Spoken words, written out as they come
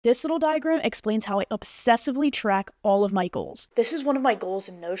This little diagram explains how I obsessively track all of my goals. This is one of my goals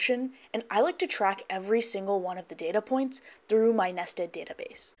in Notion, and I like to track every single one of the data points through my nested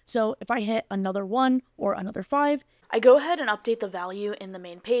database. So if I hit another 1 or another 5, I go ahead and update the value in the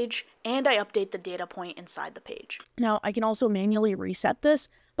main page, and I update the data point inside the page. Now I can also manually reset this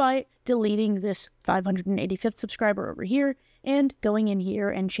by deleting this 585th subscriber over here and going in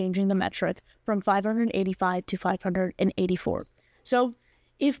here and changing the metric from 585 to 584. So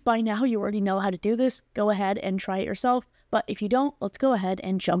if by now you already know how to do this, go ahead and try it yourself. But if you don't, let's go ahead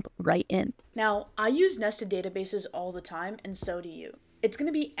and jump right in. Now, I use nested databases all the time, and so do you. It's going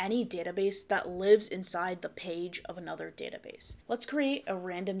to be any database that lives inside the page of another database. Let's create a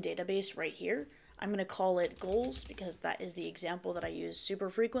random database right here. I'm going to call it goals because that is the example that I use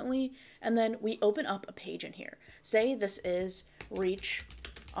super frequently. And then we open up a page in here. Say this is reach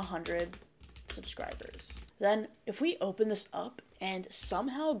 100 subscribers. Then if we open this up and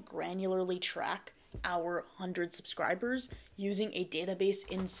somehow granularly track our 100 subscribers using a database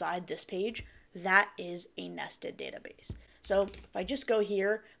inside this page, that is a nested database. So if I just go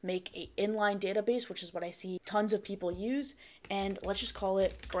here, make a inline database, which is what I see tons of people use, and let's just call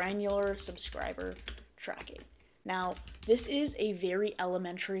it Granular Subscriber Tracking. Now, this is a very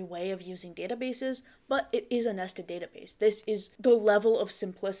elementary way of using databases, but it is a nested database. This is the level of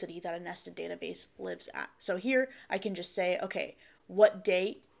simplicity that a nested database lives at. So here I can just say, okay, what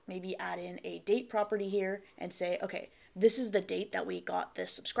date, maybe add in a date property here and say, okay, this is the date that we got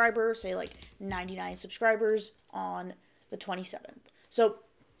this subscriber, say like 99 subscribers on the 27th. So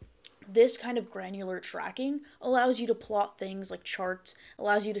this kind of granular tracking allows you to plot things like charts,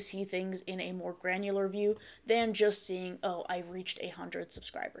 allows you to see things in a more granular view than just seeing, oh, I've reached 100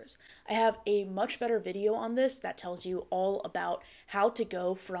 subscribers. I have a much better video on this that tells you all about how to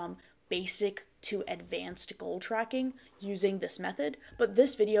go from basic to advanced goal tracking using this method, but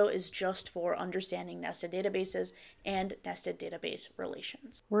this video is just for understanding nested databases and nested database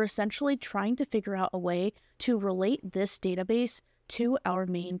relations. We're essentially trying to figure out a way to relate this database to our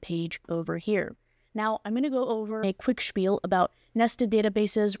main page over here. Now, I'm going to go over a quick spiel about nested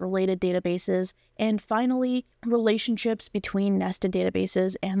databases, related databases, and finally, relationships between nested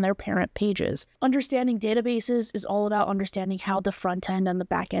databases and their parent pages. Understanding databases is all about understanding how the front end and the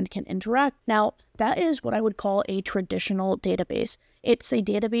back end can interact. Now, that is what I would call a traditional database. It's a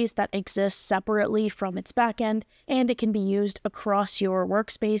database that exists separately from its back end, and it can be used across your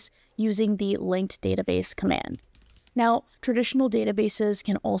workspace using the linked database command. Now, traditional databases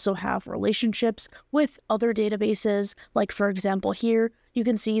can also have relationships with other databases, like for example here, you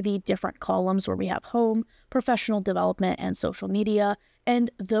can see the different columns where we have home, professional development, and social media,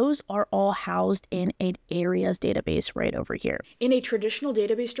 and those are all housed in an areas database right over here. In a traditional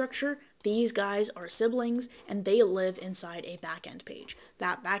database structure, these guys are siblings and they live inside a backend page.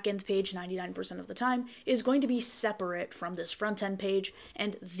 That backend page 99% of the time is going to be separate from this front end page,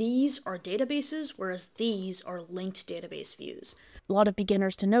 and these are databases, whereas these are linked database views. A lot of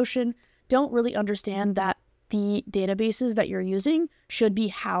beginners to Notion don't really understand that the databases that you're using should be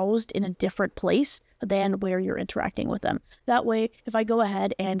housed in a different place than where you're interacting with them. That way, if I go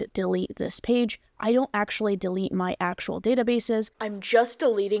ahead and delete this page, I don't actually delete my actual databases. I'm just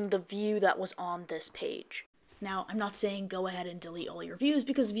deleting the view that was on this page. Now, I'm not saying go ahead and delete all your views,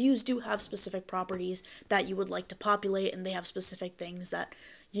 because views do have specific properties that you would like to populate, and they have specific things that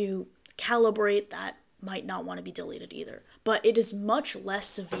you calibrate that might not want to be deleted either. But it is much less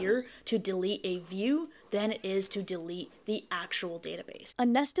severe to delete a view than it is to delete the actual database. A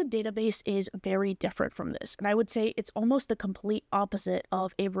nested database is very different from this, and I would say it's almost the complete opposite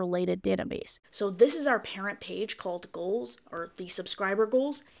of a related database. So this is our parent page called goals, or the subscriber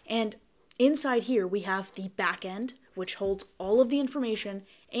goals, and inside here we have the back end, which holds all of the information,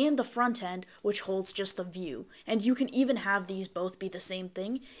 and the front end, which holds just the view. And you can even have these both be the same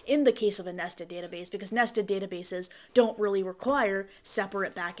thing in the case of a nested database, because nested databases don't really require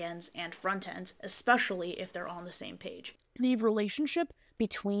separate backends and front ends, especially if they're on the same page. The relationship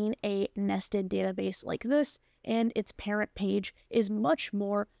between a nested database like this and its parent page is much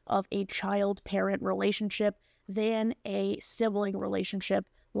more of a child-parent relationship than a sibling relationship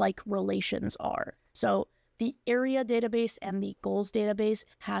like relations are. So the area database and the goals database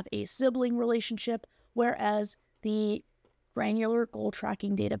have a sibling relationship, whereas the granular goal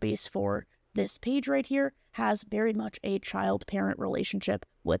tracking database for this page right here has very much a child-parent relationship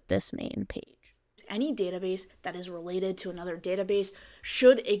with this main page. Any database that is related to another database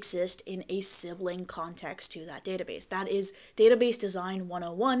should exist in a sibling context to that database. That is database design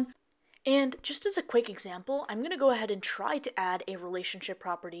 101. And just as a quick example, I'm going to go ahead and try to add a relationship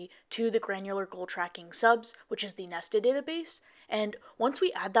property to the Granular goal tracking subs, which is the nested database. And once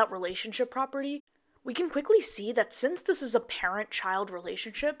we add that relationship property, we can quickly see that since this is a parent-child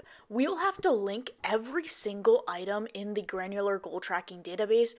relationship, we'll have to link every single item in the Granular goal tracking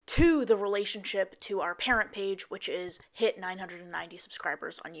database to the relationship to our parent page, which is hit 990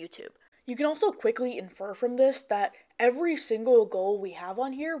 subscribers on YouTube. You can also quickly infer from this that every single goal we have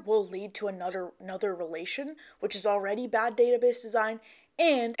on here will lead to another relation, which is already bad database design,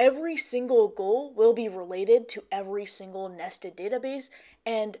 and every single goal will be related to every single nested database,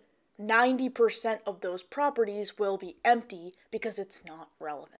 and 90% of those properties will be empty because it's not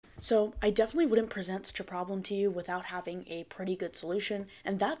relevant. So I definitely wouldn't present such a problem to you without having a pretty good solution,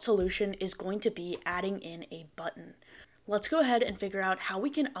 and that solution is going to be adding in a button. Let's go ahead and figure out how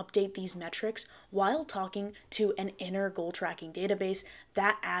we can update these metrics while talking to an inner goal tracking database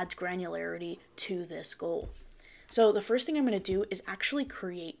that adds granularity to this goal. So the first thing I'm going to do is actually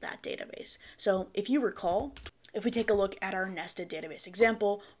create that database. So if you recall, if we take a look at our nested database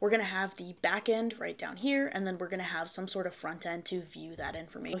example, we're going to have the backend right down here, and then we're going to have some sort of front end to view that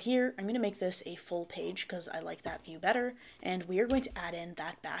information. So here, I'm going to make this a full page because I like that view better, and we are going to add in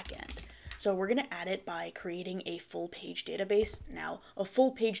that backend. So we're going to add it by creating a full page database. Now, a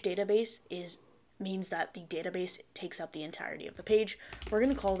full page database means that the database takes up the entirety of the page. We're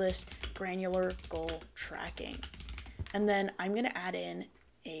going to call this Granular Goal Tracking. And then I'm going to add in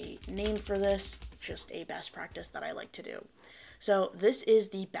a name for this, just a best practice that I like to do. So this is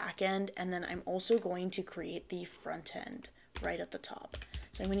the back end, and then I'm also going to create the front end right at the top.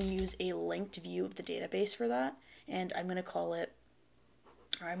 So I'm going to use a linked view of the database for that, and I'm going to call it,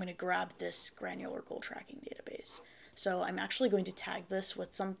 or I'm going to grab this Granular Goal Tracking database. So I'm actually going to tag this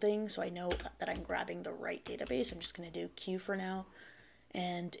with something so I know that I'm grabbing the right database. I'm just going to do Q for now.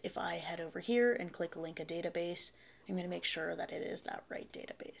 And if I head over here and click link a database, I'm going to make sure that it is that right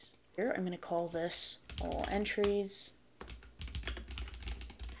database. Here I'm going to call this all entries.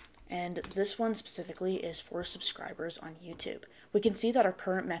 And this one specifically is for subscribers on YouTube. We can see that our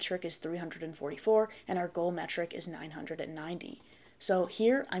current metric is 344 and our goal metric is 990. So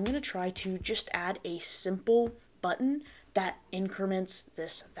here I'm going to try to just add a simple button that increments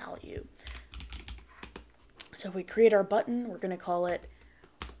this value. So if we create our button, we're going to call it,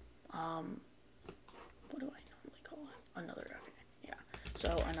 what do I normally call it? Another, okay, yeah.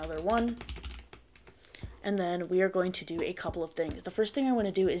 So another one. And then we are going to do a couple of things. The first thing I want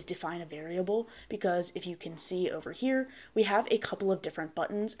to do is define a variable, because if you can see over here, we have a couple of different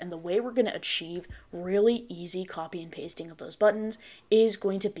buttons, and the way we're going to achieve really easy copy and pasting of those buttons is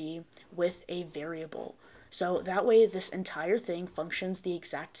going to be with a variable. So that way this entire thing functions the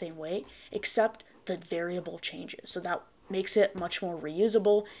exact same way, except the variable changes. So that makes it much more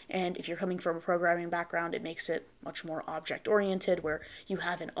reusable, and if you're coming from a programming background, it makes it much more object-oriented, where you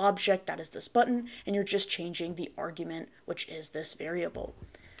have an object that is this button, and you're just changing the argument, which is this variable.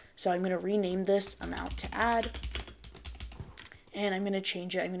 So I'm going to rename this amount to add, and I'm going to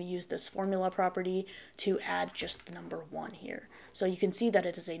change it. I'm going to use this formula property to add just the number 1 here. So you can see that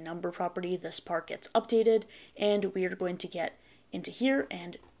it is a number property. This part gets updated, and we are going to get into here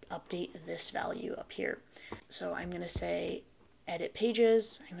and update this value up here. So I'm going to say edit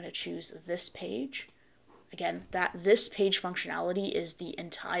pages. I'm going to choose this page. Again, that this page functionality is the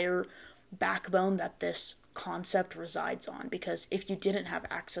entire backbone that this concept resides on, because if you didn't have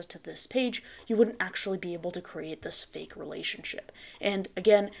access to this page, you wouldn't actually be able to create this fake relationship. And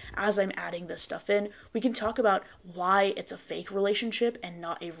again, as I'm adding this stuff in, we can talk about why it's a fake relationship and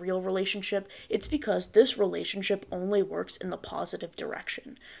not a real relationship. It's because this relationship only works in the positive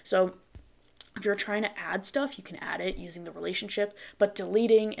direction. So if you're trying to add stuff, you can add it using the relationship, but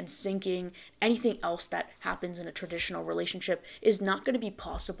deleting and syncing anything else that happens in a traditional relationship is not going to be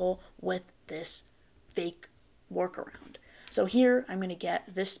possible with this fake workaround. So here I'm going to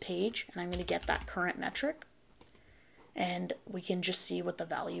get this page, and I'm going to get that current metric, and we can just see what the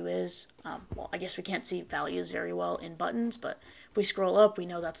value is. Well, I guess we can't see values very well in buttons, but if we scroll up, we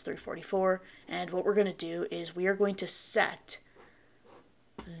know that's 344, and what we're going to do is we are going to set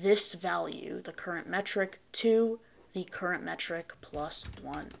this value, the current metric, to the current metric plus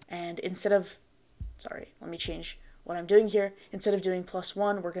 1. And instead of, sorry, let me change what I'm doing here. Instead of doing plus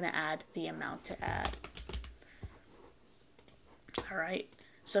 1, we're going to add the amount to add. All right,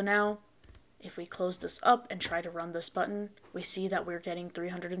 so now if we close this up and try to run this button, we see that we're getting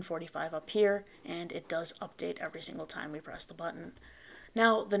 345 up here, and it does update every single time we press the button.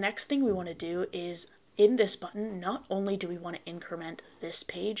 Now, the next thing we want to do is in this button, not only do we want to increment this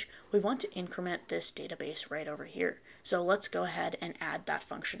page, we want to increment this database right over here. So let's go ahead and add that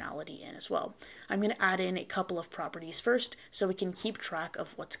functionality in as well. I'm going to add in a couple of properties first so we can keep track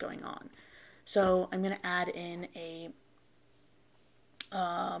of what's going on. So I'm going to add in a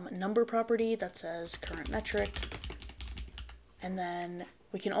number property that says current metric, and then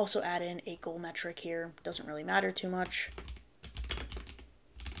we can also add in a goal metric here. Doesn't really matter too much.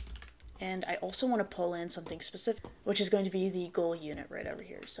 And I also want to pull in something specific, which is going to be the goal unit right over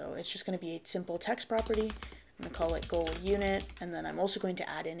here. So it's just going to be a simple text property. I'm going to call it goal unit, and then I'm also going to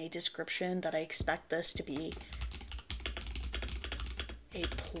add in a description that I expect this to be a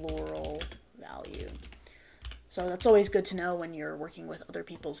plural value. So that's always good to know when you're working with other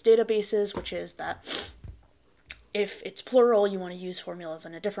people's databases, which is that if it's plural, you want to use formulas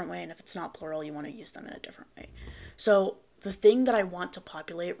in a different way, and if it's not plural, you want to use them in a different way. So the thing that I want to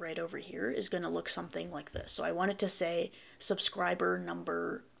populate right over here is going to look something like this. So I want it to say subscriber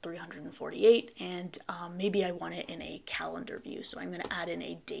number 348, and maybe I want it in a calendar view. So I'm going to add in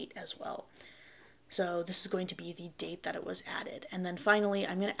a date as well. So this is going to be the date that it was added. And then finally,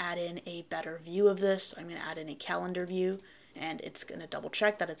 I'm going to add in a better view of this. I'm going to add in a calendar view, and it's going to double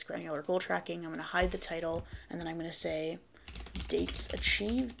check that it's granular goal tracking. I'm going to hide the title, and then I'm going to say dates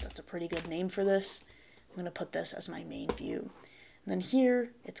achieved. That's a pretty good name for this. I'm going to put this as my main view. And then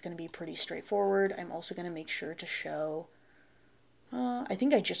here, it's going to be pretty straightforward. I'm also going to make sure to show, I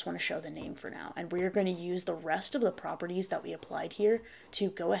think I just want to show the name for now. And we're going to use the rest of the properties that we applied here to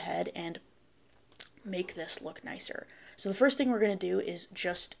go ahead and make this look nicer. So the first thing we're going to do is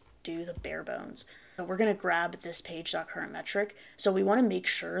just do the bare bones. So we're going to grab this page.currentMetric. So we want to make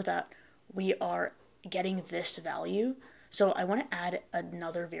sure that we are getting this value. So I want to add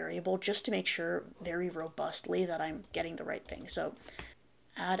another variable just to make sure very robustly that I'm getting the right thing. So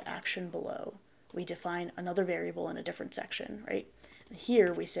add action below. We define another variable in a different section, right?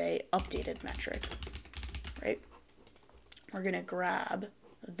 Here we say updated metric, right? We're going to grab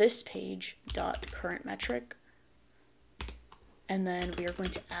this page dot current metric, and then we are going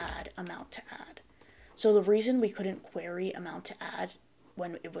to add amount to add. So the reason we couldn't query amount to add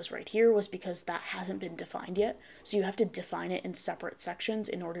when it was right here was because that hasn't been defined yet. So you have to define it in separate sections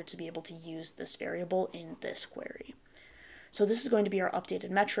in order to be able to use this variable in this query. So this is going to be our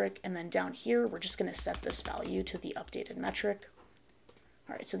updated metric, and then down here we're just going to set this value to the updated metric.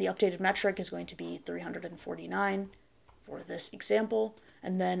 All right, so the updated metric is going to be 349 for this example,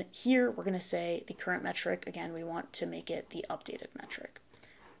 and then here we're going to say the current metric. Again, we want to make it the updated metric.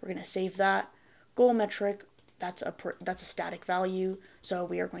 We're going to save that. Goal metric, that's a static value, so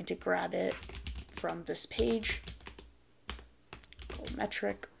we are going to grab it from this page, goal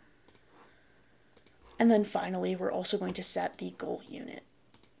metric. And then finally, we're also going to set the goal unit.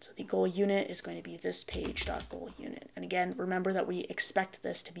 So the goal unit is going to be this page.goalUnit. And again, remember that we expect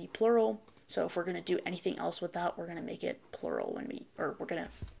this to be plural. So if we're going to do anything else with that, we're going to make it plural we're going to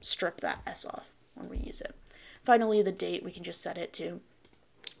strip that S off when we use it. Finally, the date, we can just set it to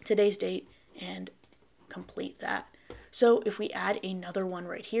today's date and complete that. So if we add another one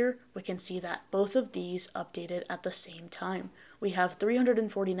right here, we can see that both of these updated at the same time. We have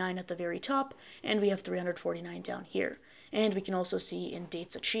 349 at the very top, and we have 349 down here. And we can also see in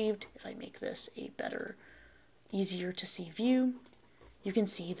dates achieved, if I make this a better, easier to see view, you can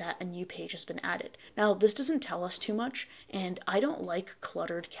see that a new page has been added. Now, this doesn't tell us too much, and I don't like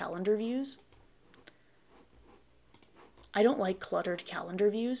cluttered calendar views.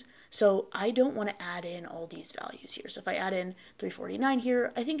 So I don't want to add in all these values here. So if I add in 349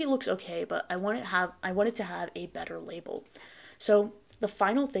 here, I think it looks okay, but I want it to have a better label. So the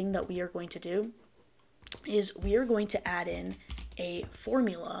final thing that we are going to do is we are going to add in a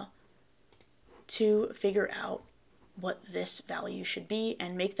formula to figure out what this value should be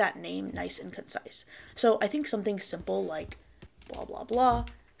and make that name nice and concise. So I think something simple like blah, blah, blah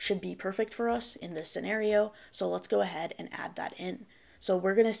should be perfect for us in this scenario. So let's go ahead and add that in. So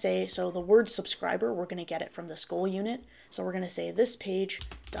we're going to say, so the word subscriber, we're going to get it from this goal unit. So we're going to say this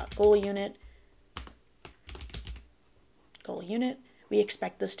page.goalUnit, goal unit. We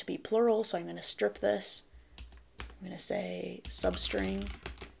expect this to be plural, so I'm going to strip this. I'm going to say substring,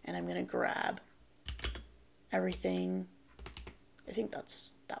 and I'm going to grab everything. I think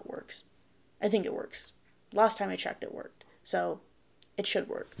that works. I think it works. Last time I checked, it worked. So it should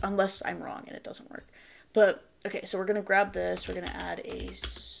work, unless I'm wrong and it doesn't work. But okay, so we're going to grab this, we're going to add a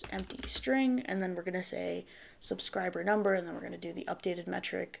empty string, and then we're going to say subscriber number, and then we're going to do the updated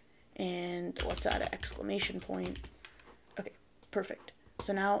metric, and let's add an exclamation point. Okay, perfect.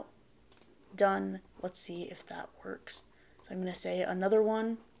 So now, done. Let's see if that works. So I'm going to say another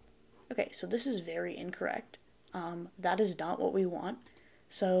one, Okay, so this is very incorrect. That is not what we want.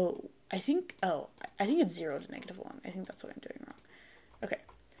 So I think it's 0 to -1. I think that's what I'm doing wrong. Okay,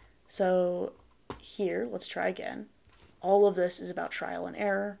 so here, let's try again. All of this is about trial and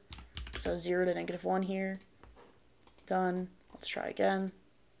error. So 0 to -1 here. Done. Let's try again.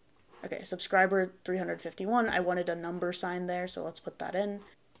 Okay, subscriber 351. I wanted a number sign there, so let's put that in.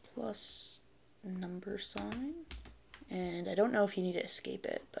 Plus number sign. And I don't know if you need to escape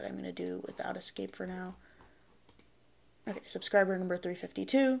it, but I'm going to do without escape for now. Okay, subscriber number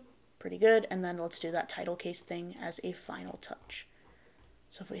 352. Pretty good. And then let's do that title case thing as a final touch.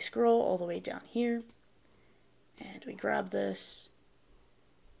 So if we scroll all the way down here, and we grab this,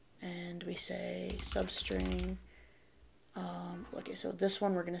 and we say substring. Okay, so this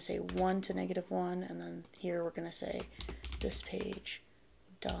one we're going to say 1 to -1, and then here we're going to say this page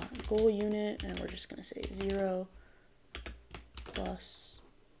dot goal unit, and we're just going to say 0 plus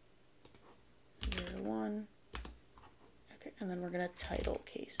 0, 1. Okay, and then we're going to title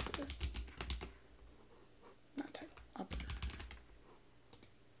case this. Not title, upper.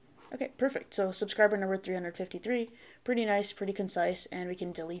 Okay, perfect. So subscriber number 353, pretty nice, pretty concise, and we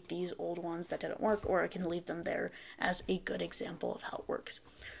can delete these old ones that didn't work, or I can leave them there as a good example of how it works.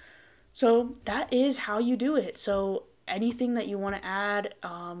 So that is how you do it. So anything that you want to add,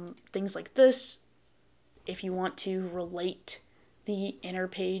 things like this, if you want to relate the inner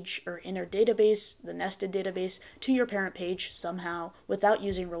page or inner database, the nested database, to your parent page somehow without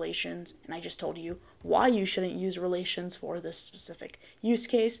using relations, and I just told you why you shouldn't use relations for this specific use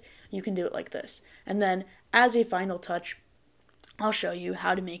case, you can do it like this. And then as a final touch, I'll show you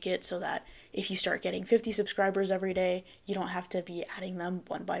how to make it so that if you start getting 50 subscribers every day, you don't have to be adding them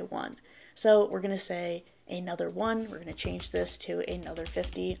one by one. So we're going to say another 1. We're going to change this to another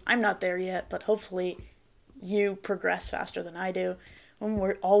 50. I'm not there yet, but hopefully you progress faster than I do.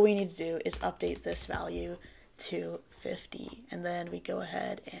 All we need to do is update this value to 50. And then we go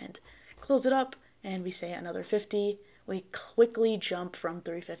ahead and close it up and we say another 50. We quickly jump from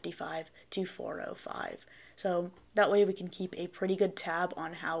 355 to 405. So that way we can keep a pretty good tab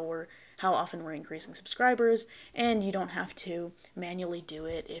on how often we're increasing subscribers, and you don't have to manually do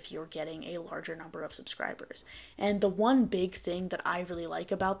it if you're getting a larger number of subscribers. And the one big thing that I really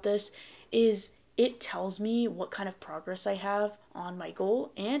like about this is it tells me what kind of progress I have on my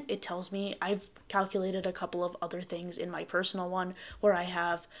goal, and it tells me I've calculated a couple of other things in my personal one where I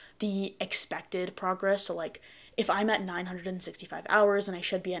have the expected progress. So like if I'm at 965 hours and I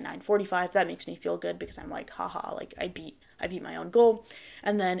should be at 945, that makes me feel good because I'm like, haha, like I beat my own goal.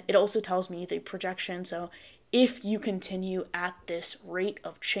 And then it also tells me the projection. So if you continue at this rate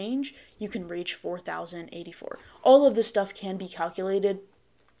of change, you can reach 4,084. All of this stuff can be calculated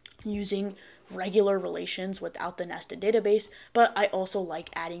using regular relations without the nested database, but I also like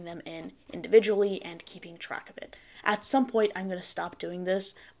adding them in individually and keeping track of it. At some point, I'm going to stop doing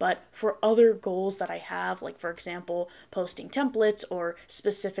this, but for other goals that I have, like for example, posting templates or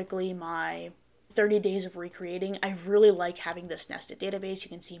specifically my 30 days of recreating, I really like having this nested database. You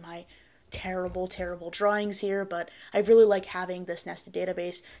can see my terrible drawings here, but I really like having this nested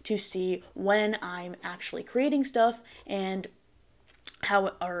database to see when I'm actually creating stuff and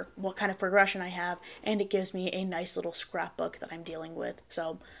how or what kind of progression I have, and it gives me a nice little scrapbook that I'm dealing with.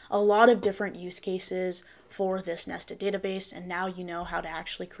 So a lot of different use cases for this nested database, and now you know how to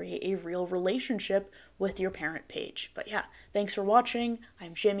actually create a real relationship with your parent page. But yeah, thanks for watching.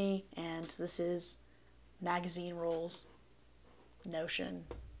 I'm Jimmy, and this is Magazine Rules, Notion.